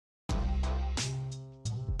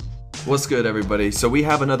What's good, everybody? So we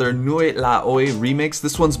have another Nguoi remix.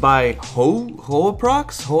 This one's by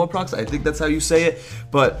Hoaprox? I think that's how you say it.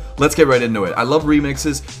 But let's get right into it. I love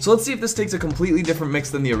remixes, so let's see if this takes a completely different mix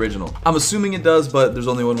than the original. I'm assuming it does, but there's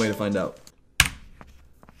only one way to find out.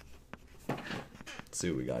 Let's see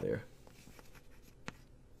what we got here.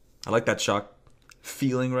 I like that shock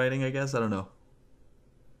feeling writing, I guess. I don't know.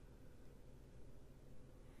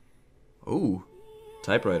 Ooh,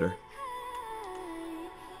 typewriter.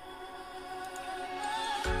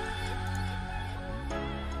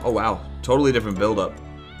 Oh wow, totally different build-up.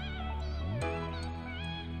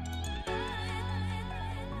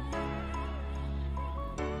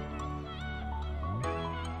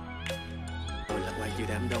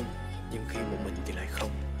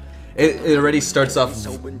 It already starts off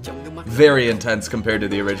very intense compared to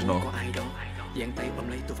the original.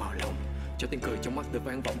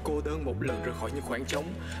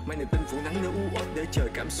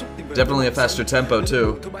 Definitely a faster tempo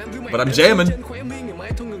too, but I'm jamming.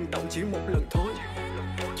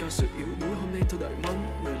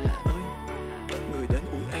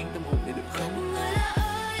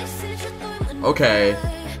 Okay.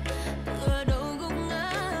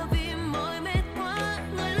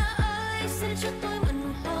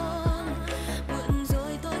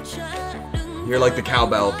 You're like the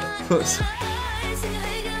cowbell.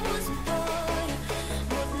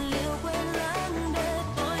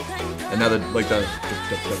 Another, like the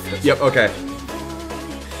yep, okay.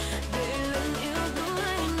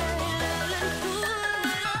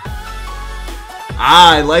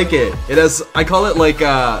 Ah, I like it. It has, I call it like,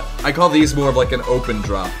 I call these more of like an open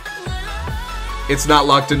drop. It's not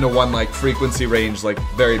locked into one like frequency range, like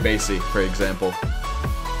very bassy, for example.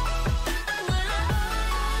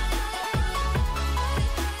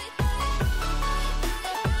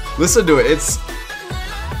 Listen to it,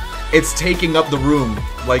 it's taking up the room,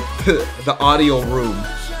 like the audio room,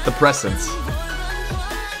 the presence.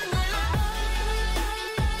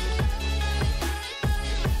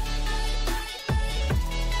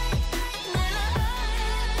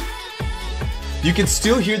 You can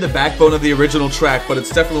still hear the backbone of the original track, but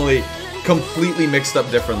it's definitely completely mixed up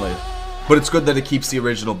differently. But it's good that it keeps the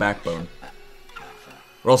original backbone.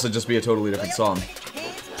 Or else it'd just be a totally different song.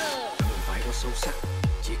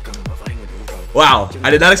 Wow, I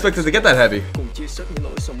did not expect it to get that heavy.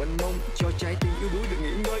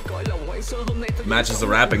 Matches the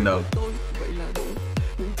rapping though.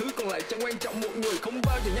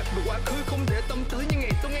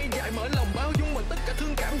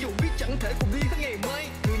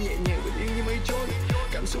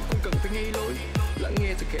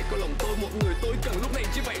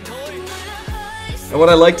 And what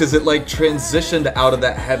I liked is it like transitioned out of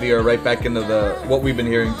that heavier right back into the what we've been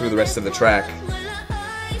hearing through the rest of the track.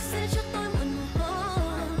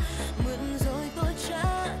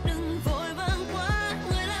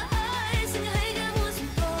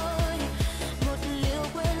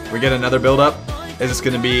 We get another build-up. Is it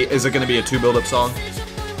gonna be a 2 build-up song?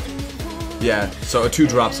 Yeah, so a 2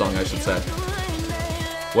 drop song, I should say.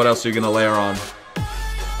 What else are you gonna layer on?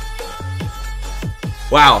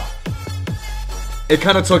 Wow. It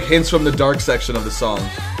kind of took hints from the dark section of the song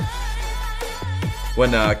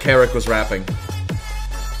when Karik was rapping.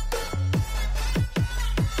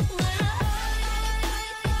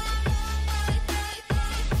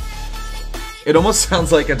 It almost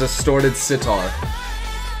sounds like a distorted sitar.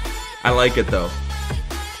 I like it though.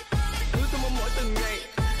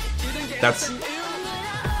 That's...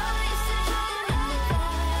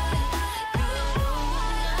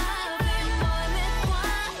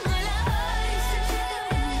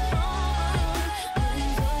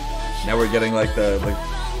 Now we're getting like the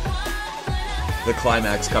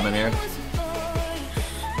climax coming here.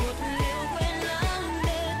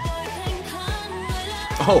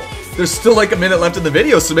 Oh, there's still like a minute left in the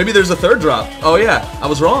video, so maybe there's a 3rd drop. Oh yeah, I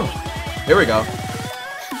was wrong. Here we go.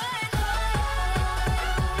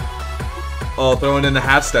 Oh, throwing in the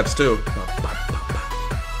half steps too.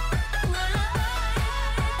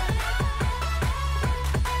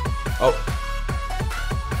 Oh.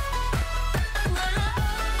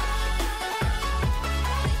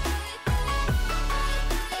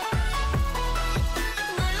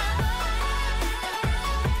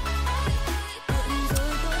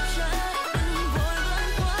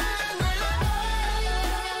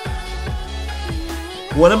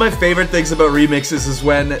 One of my favorite things about remixes is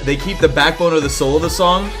when they keep the backbone or the soul of the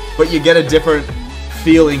song, but you get a different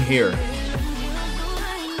feeling here.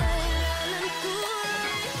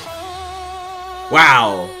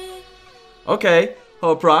 Wow. Okay.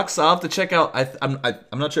 Hoaprox. I'll have to check out. I'm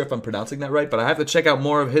not sure if I'm pronouncing that right, but I have to check out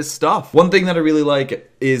more of his stuff. One thing that I really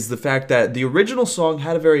like is the fact that the original song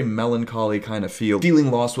had a very melancholy kind of feel.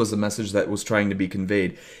 Feeling lost was the message that was trying to be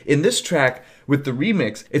conveyed. In this track, with the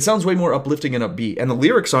remix, it sounds way more uplifting and upbeat, and the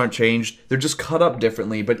lyrics aren't changed, they're just cut up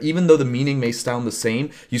differently, but even though the meaning may sound the same,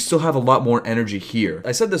 you still have a lot more energy here.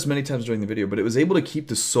 I said this many times during the video, but it was able to keep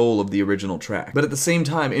the soul of the original track, but at the same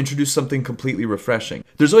time, introduce something completely refreshing.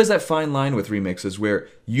 There's always that fine line with remixes where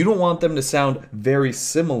you don't want them to sound very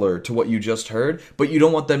similar to what you just heard, but you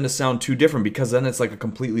don't want them to sound too different, because then it's like a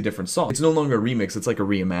completely different song. It's no longer a remix, it's like a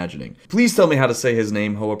reimagining. Please tell me how to say his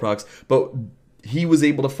name, Hoaprox, but he was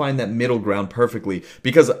able to find that middle ground perfectly,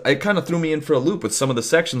 because it kind of threw me in for a loop with some of the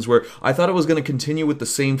sections where I thought it was going to continue with the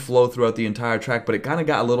same flow throughout the entire track, but it kind of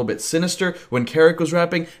got a little bit sinister when Karik was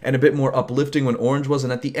rapping and a bit more uplifting when Orange was,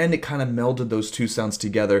 and at the end it kind of melded those two sounds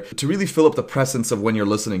together to really fill up the presence of when you're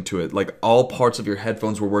listening to it. Like, all parts of your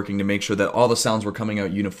headphones were working to make sure that all the sounds were coming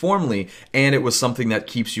out uniformly, and it was something that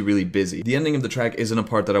keeps you really busy. The ending of the track isn't a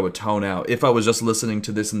part that I would tone out. If I was just listening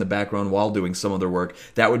to this in the background while doing some other work,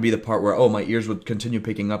 that would be the part where, oh, my ears would continue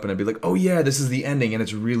picking up and I'd be like, oh yeah, this is the ending, and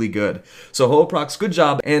it's really good. So Hoaprox, good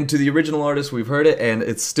job, and to the original artist, we've heard it, and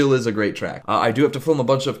it still is a great track. I do have to film a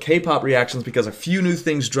bunch of K-pop reactions because a few new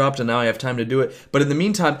things dropped and now I have time to do it, but in the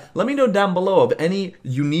meantime, let me know down below of any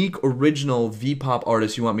unique, original V-pop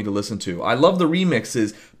artists you want me to listen to. I love the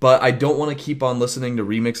remixes, but I don't want to keep on listening to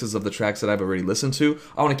remixes of the tracks that I've already listened to.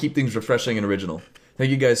 I want to keep things refreshing and original.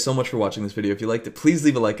 Thank you guys so much for watching this video. If you liked it, please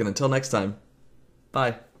leave a like, and until next time,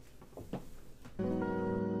 bye.